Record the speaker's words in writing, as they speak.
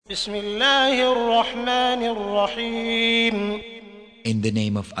بسم الله الرحمن الرحيم. In the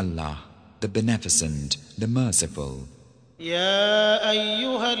name of Allah, the Beneficent, the Merciful. يا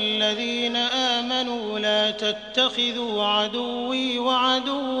أيها الذين آمنوا لا تتخذوا عدوي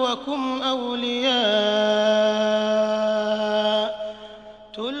وعدوكم أولياء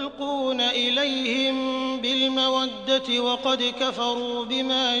تلقون إليهم بالمودة وقد كفروا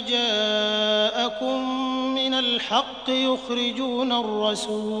بما جاءكم من الحق يخرجون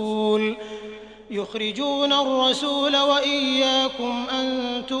الرسول وإياكم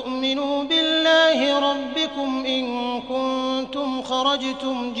أن تؤمنوا بالله ربكم إن كنتم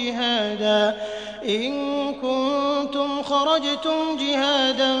خرجتم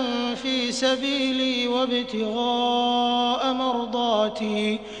جهادا في سبيلي وابتغاء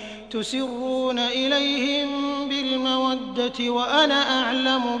مرضاتي تسرون إليهم بالمودة وأنا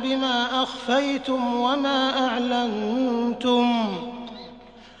أعلم بما أخفيتم وما أعلنتم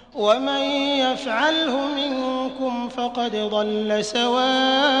ومن يفعله منكم فقد ضل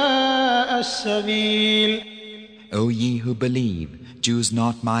سواء السبيل. O ye who believe, choose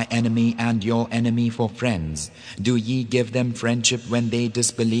not my enemy and your enemy for friends. Do ye give them friendship when they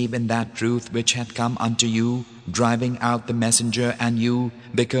disbelieve in that truth which hath come unto you, driving out the messenger and you,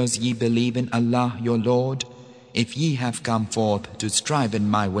 because ye believe in Allah your Lord? If ye have come forth to strive in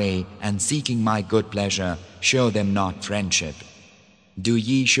my way and seeking my good pleasure, show them not friendship. Do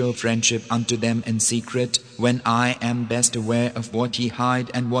ye show friendship unto them in secret, when I am best aware of what ye hide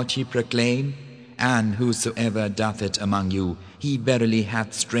and what ye proclaim? And whosoever doth it among you, he verily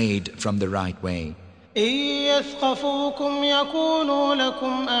hath strayed from the right way. إن يثقفوكم يكونوا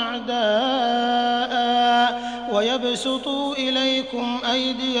لكم أعداء ويبسطوا إليكم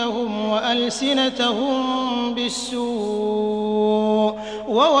أيديهم وألسنتهم بالسوء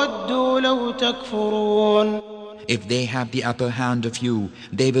وودوا لو تكفرون. If they have the upper hand of you,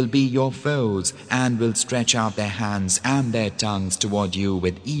 they will be your foes and will stretch out their hands and their tongues toward you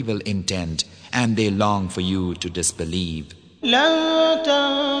with evil intent, and they long for you to disbelieve. لن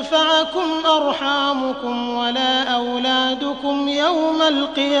تنفعكم أرحامكم ولا أولادكم يوم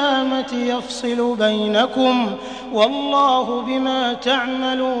القيامة يفصل بينكم والله بما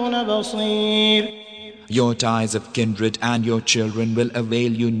تعملون بصير. Your ties of kindred and your children will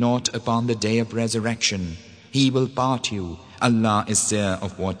avail you naught upon the day of resurrection. He will part you. Allah is seer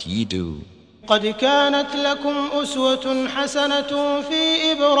of what ye do. قد كانت لكم أسوة حسنة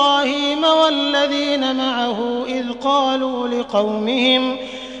في إبراهيم والذين معه إذ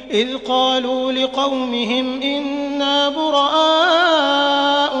قالوا لقومهم إنا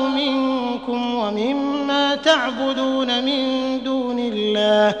براء منكم ومما تعبدون من دون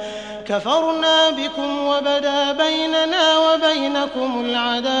الله كفرنا بكم وبدا بيننا وبينكم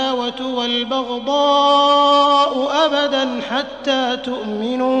العداوة والبغضاء أبدا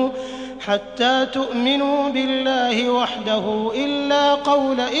حتى تؤمنوا بالله وحده إلا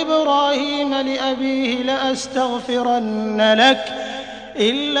قول إبراهيم لأبيه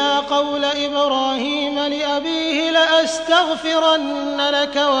لأستغفرن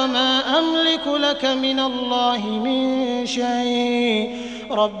لك وما أملك لك من الله من شيء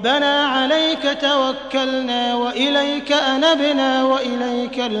ربنا عليك توكلنا وإليك أنبنا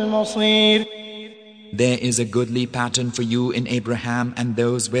وإليك المصير. There is a goodly pattern for you in Abraham and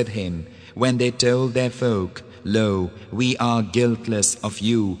those with him, when they told their folk, Lo, we are guiltless of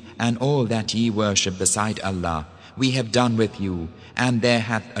you and all that ye worship beside Allah. We have done with you, and there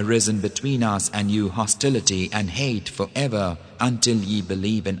hath arisen between us and you hostility and hate forever, until ye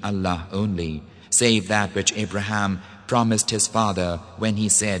believe in Allah only, save that which Abraham promised his father when he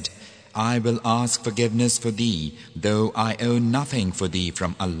said, I will ask forgiveness for thee, though I own nothing for thee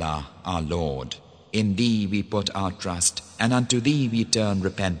from Allah, our Lord. In thee we put our trust, and unto thee we turn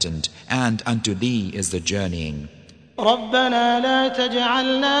repentant, and unto thee is the journeying. ربنا لا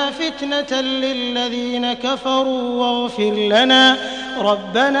تجعلنا فتنة للذين كفروا واغفر لنا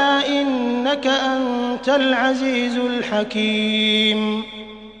ربنا إنك أنت العزيز الحكيم.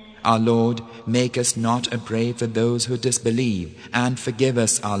 Our Lord, make us not a prey for those who disbelieve, and forgive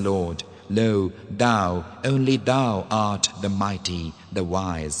us, our Lord. Lo, thou, only thou art the mighty, the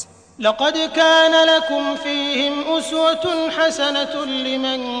wise. لقد كان لكم فيهم أسوة حسنة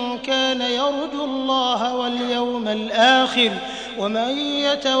لمن كان يرجو الله واليوم الآخر ومن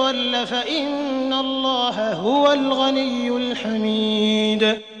يتول فإن الله هو الغني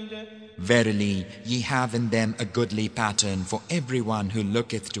الحميد. Verily, ye have in them a goodly pattern for everyone who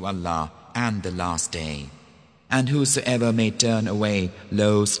looketh to Allah and the last day. And whosoever may turn away,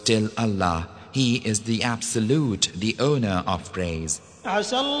 lo, still Allah, He is the Absolute, the owner of praise.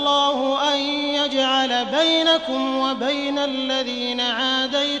 عسى الله أن يجعل بينكم وبين الذين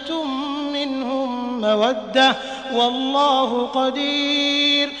عاديتم منهم مودة والله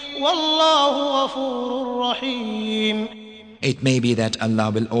قدير والله غفور رحيم. It may be that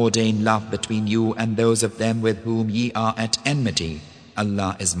Allah will ordain love between you and those of them with whom ye are at enmity.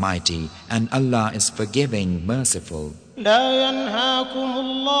 Allah is mighty and Allah is forgiving, merciful. لا ينهاكم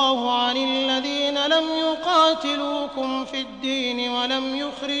الله عن الذين لم يقاتلوكم في الدين ولم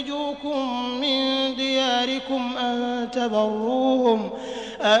يخرجوكم من دياركم أن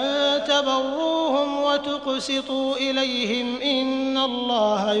تبروهم وتقسطوا إليهم إن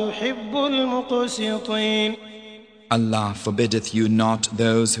الله يحب المقسطين. Allah forbiddeth you not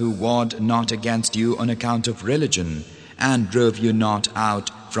those who warred not against you on account of religion, and drove you not out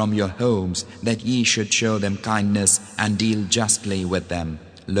from your homes, that ye should show them kindness and deal justly with them.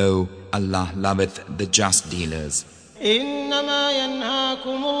 Lo, Allah loveth the just dealers. إنما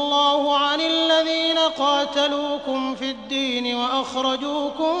ينهاكم الله عن الذين قاتلوكم في الدين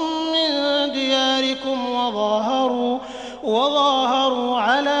وأخرجوكم من دياركم وظاهروا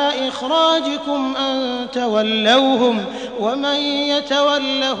على إخراجكم أن تولوهم ومن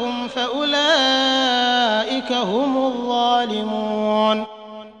يتولهم فأولئك هم الظالمون.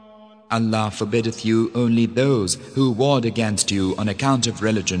 Allah forbiddeth you only those who warred against you on account of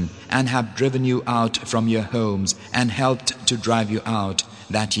religion and have driven you out from your homes and helped to drive you out,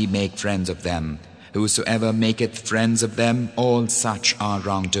 that ye make friends of them. Whosoever maketh friends of them, all such are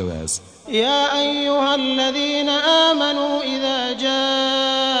wrongdoers. يا أيها الذين آمنوا إذا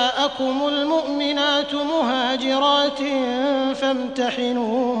جاءكم المؤمنات مهاجرات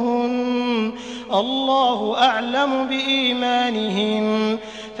فامتحنوهن الله أعلم بإيمانهن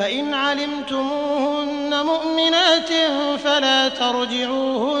فإن علمتموهن مؤمنات فلا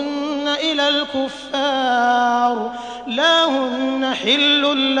ترجعوهن إلى الكفار لا هن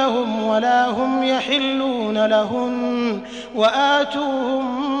حل لهم ولا هم يحلون لهن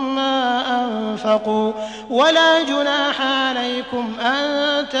وآتوهم ما أنفقوا ولا جناح عليكم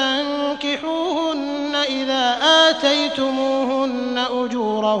أن تنكحوهن إذا آتيتموهن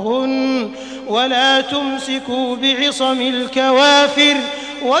أجورهن ولا تمسكوا بعصم الكوافر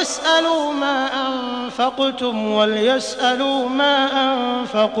واسألوا ما أنفقتم وليسألوا ما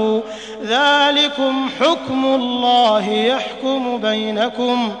أنفقوا ذلكم حكم الله يحكم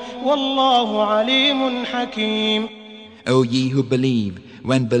بينكم والله عليم حكيم. O ye who believe,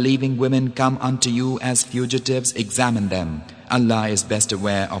 when believing women come unto you as fugitives, examine them. Allah is best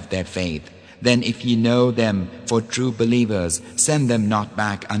aware of their faith. Then if ye know them for true believers, send them not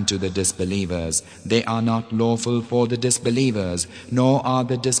back unto the disbelievers. They are not lawful for the disbelievers, nor are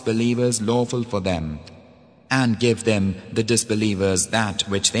the disbelievers lawful for them. And give them, the disbelievers, that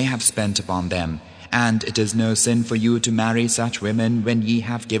which they have spent upon them. And it is no sin for you to marry such women when ye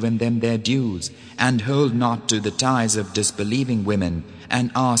have given them their dues. And hold not to the ties of disbelieving women, and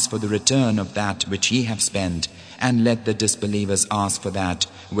ask for the return of that which ye have spent. And let the disbelievers ask for that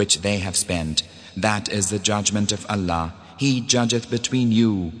which they have spent. That is the judgment of Allah. He judgeth between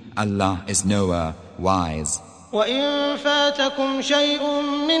you. Allah is knower, wise. وإن فاتكم شيء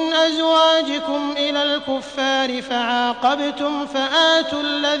من أزواجكم إلى الكفار فعاقبتم فآتوا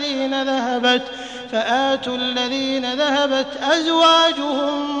الذين ذهبت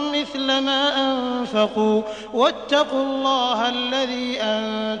أزواجهم مثل ما أنفقوا واتقوا الله الذي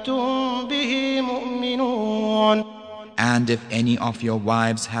أنتم به مؤمنون. And if any of your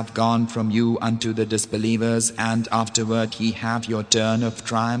wives have gone from you unto the disbelievers, and afterward ye have your turn of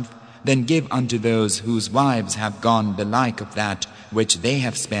triumph, then give unto those whose wives have gone the like of that which they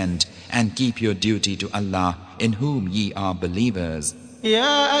have spent, and keep your duty to Allah, in whom ye are believers.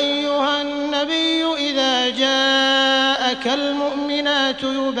 يا أيها النبي إذا جاءك المؤمنات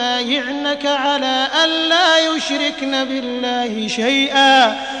يبايعنك على ألا يشركن بالله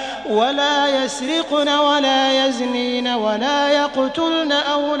شيئا ولا يسرقن ولا يزنين ولا يقتلن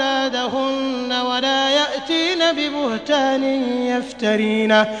أولادهن ولا يأتين ببهتان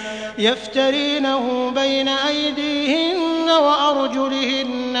يفترينه بين أيديهن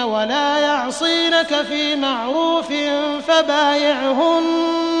وأرجلهن ولا يعصينك في معروف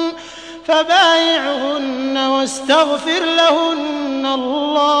فبايعهن واستغفر لهن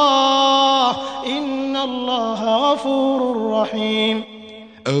الله إن الله غفور رحيم.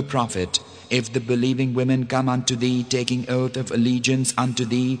 O Prophet, if the believing women come unto thee, taking oath of allegiance unto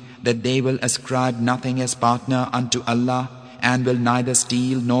thee, that they will ascribe nothing as partner unto Allah, and will neither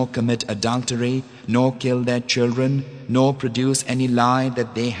steal, nor commit adultery, nor kill their children, nor produce any lie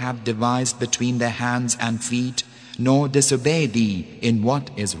that they have devised between their hands and feet, nor disobey thee in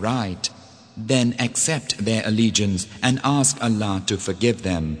what is right, Then accept their allegiance and ask Allah to forgive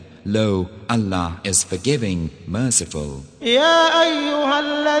them. Lo, Allah is forgiving, merciful. يا أيها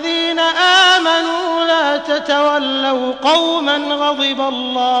الذين آمنوا لا تتولوا قوما غضب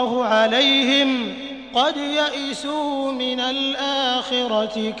الله عليهم قد يئسوا من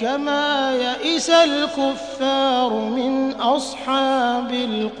الآخرة كما يئس الكفار من أصحاب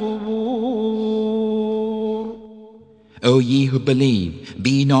القبور. O ye who believe,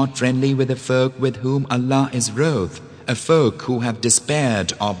 be not friendly with the folk with whom Allah is wroth, a folk who have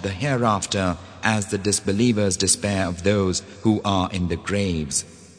despaired of the hereafter, as the disbelievers despair of those who are in the graves.